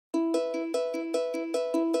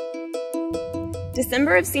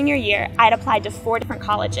December of senior year, I'd applied to 4 different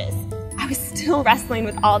colleges. I was still wrestling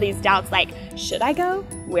with all these doubts like, should I go?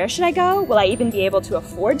 Where should I go? Will I even be able to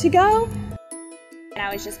afford to go? And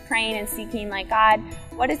I was just praying and seeking like, God,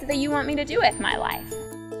 what is it that you want me to do with my life?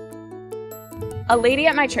 A lady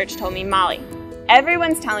at my church told me, Molly,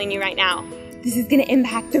 everyone's telling you right now, this is going to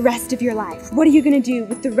impact the rest of your life. What are you going to do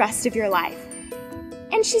with the rest of your life?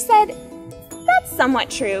 And she said, that's somewhat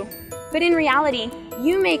true, but in reality,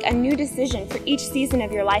 you make a new decision for each season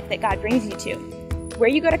of your life that God brings you to. Where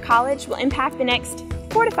you go to college will impact the next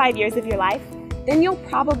 4 to 5 years of your life, then you'll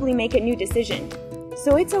probably make a new decision.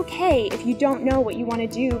 So it's okay if you don't know what you want to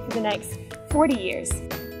do for the next 40 years.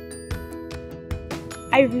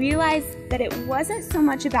 I realized that it wasn't so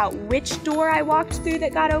much about which door I walked through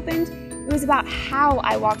that God opened, it was about how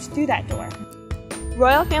I walked through that door.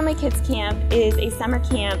 Royal Family Kids Camp is a summer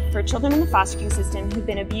camp for children in the foster care system who've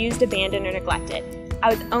been abused, abandoned, or neglected. I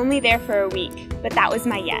was only there for a week, but that was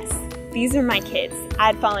my yes. These are my kids.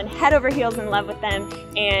 I'd fallen head over heels in love with them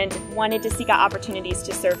and wanted to seek out opportunities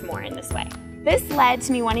to serve more in this way. This led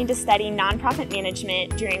to me wanting to study nonprofit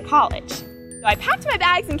management during college. So I packed my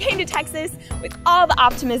bags and came to Texas with all the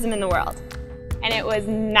optimism in the world. And it was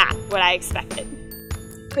not what I expected.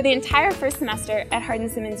 For the entire first semester at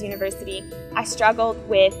Hardin-Simmons University, I struggled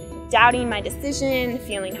with doubting my decision,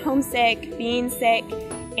 feeling homesick, being sick,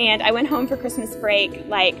 and I went home for Christmas break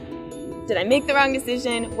like, did I make the wrong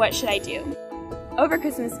decision? What should I do? Over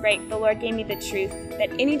Christmas break, the Lord gave me the truth that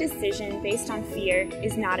any decision based on fear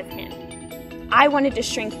is not of Him. I wanted to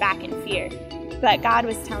shrink back in fear, but God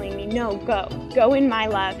was telling me, no, go. Go in my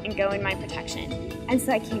love and go in my protection. And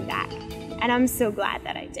so I came back, and I'm so glad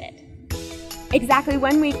that I did. Exactly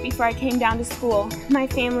 1 week before I came down to school, my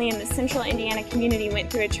family in the central Indiana community went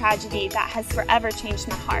through a tragedy that has forever changed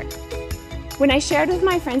my heart. When I shared with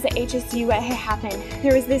my friends at HSU what had happened,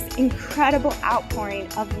 there was this incredible outpouring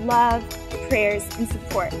of love, prayers, and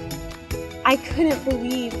support. I couldn't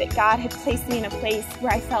believe that God had placed me in a place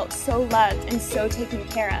where I felt so loved and so taken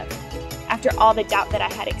care of after all the doubt that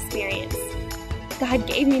I had experienced. God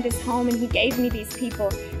gave me this home and He gave me these people,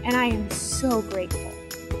 and I am so grateful.